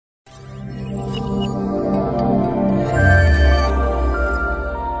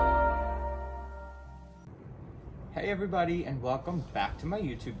everybody, and welcome back to my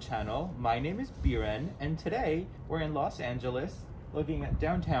YouTube channel. My name is Biren, and today we're in Los Angeles looking at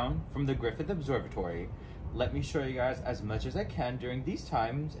downtown from the Griffith Observatory. Let me show you guys as much as I can during these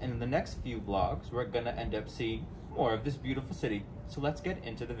times, and in the next few vlogs we're gonna end up seeing more of this beautiful city. So let's get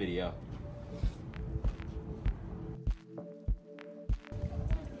into the video.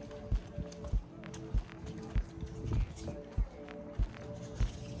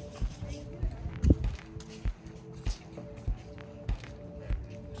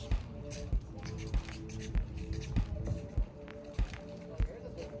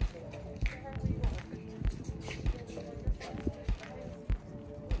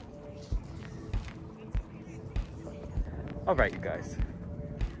 Alright, you guys,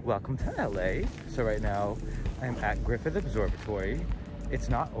 welcome to LA. So right now I'm at Griffith Observatory. It's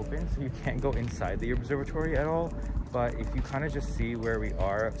not open, so you can't go inside the observatory at all, but if you kind of just see where we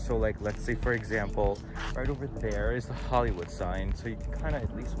are, so like let's say for example right over there is the Hollywood sign, so you can kind of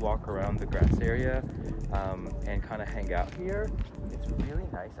at least walk around the grass area and kind of hang out here. It's really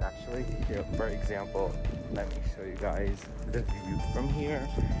nice actually. Here, for example, let me show you guys the view from here.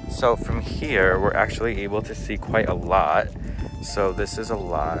 So from here we're actually able to see quite a lot. So this is a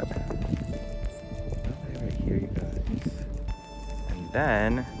lot right here, you guys. And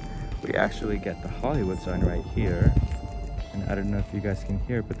then we actually get the Hollywood sign right here. And I don't know if you guys can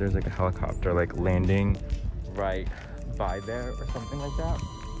hear, but there's like a helicopter like landing right by there or something like that.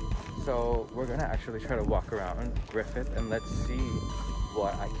 So we're gonna actually try to walk around Griffith and let's see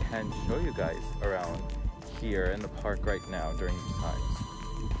what I can show you guys around here in the park right now during these times.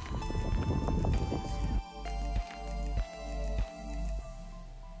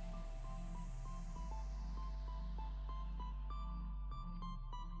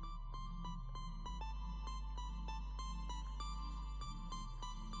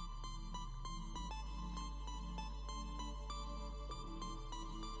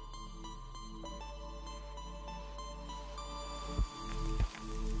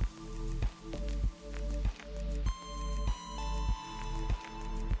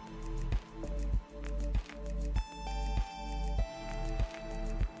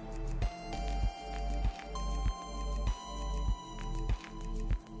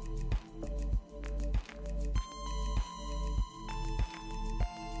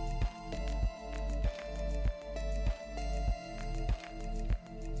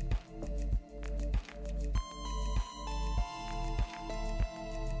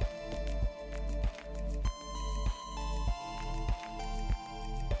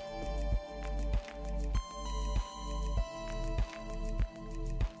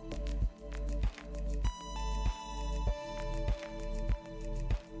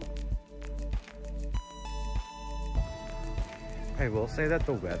 I will say that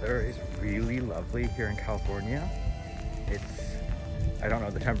the weather is really lovely here in California. I don't know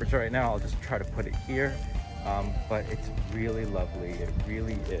the temperature right now, I'll just try to put it here. But it's really lovely, it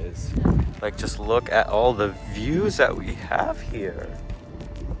really is. Like, just look at all the views that we have here.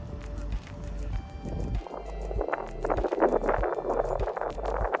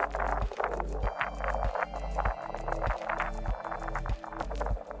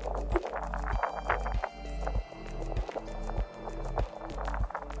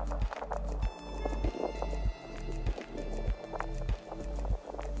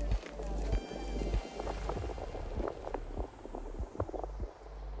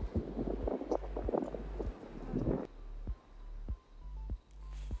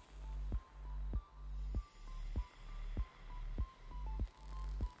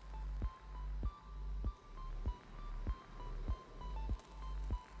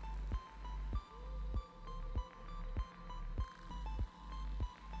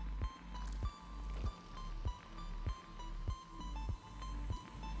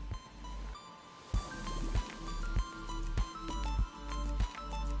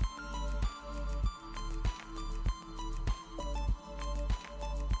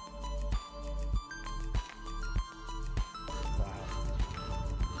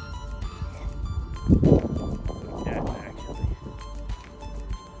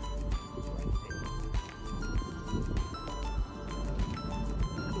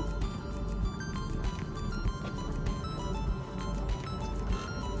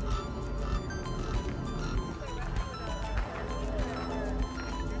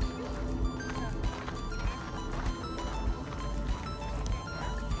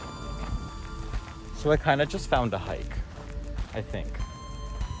 So I kind of just found a hike, I think.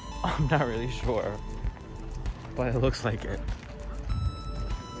 I'm not really sure, but it looks like it.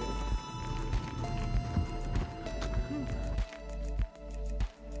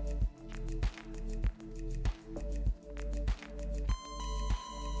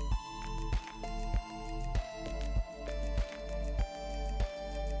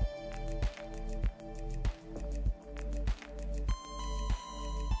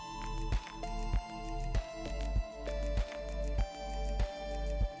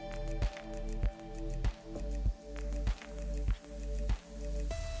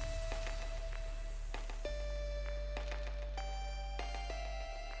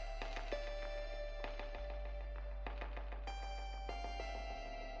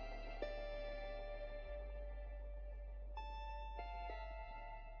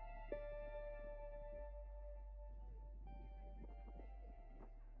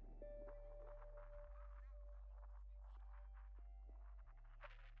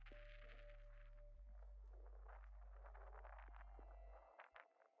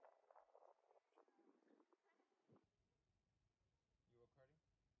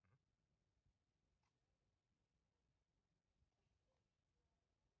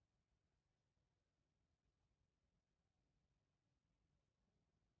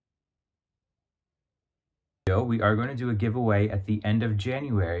 also, we are going to do a giveaway at the end of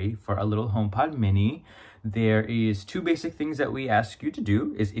January for a little HomePod mini. There is 2 basic things that we ask you to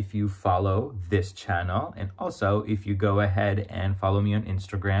do is if you follow this channel, and also if you go ahead and follow me on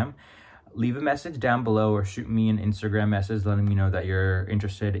Instagram. Leave a message down below or shoot me an Instagram message letting me know that you're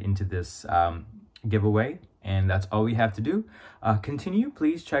interested into this giveaway. And that's all we have to do. Continue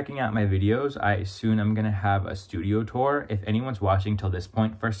please checking out my videos. I'm gonna have a studio tour. If anyone's watching till this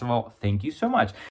point, first of all, thank you so much.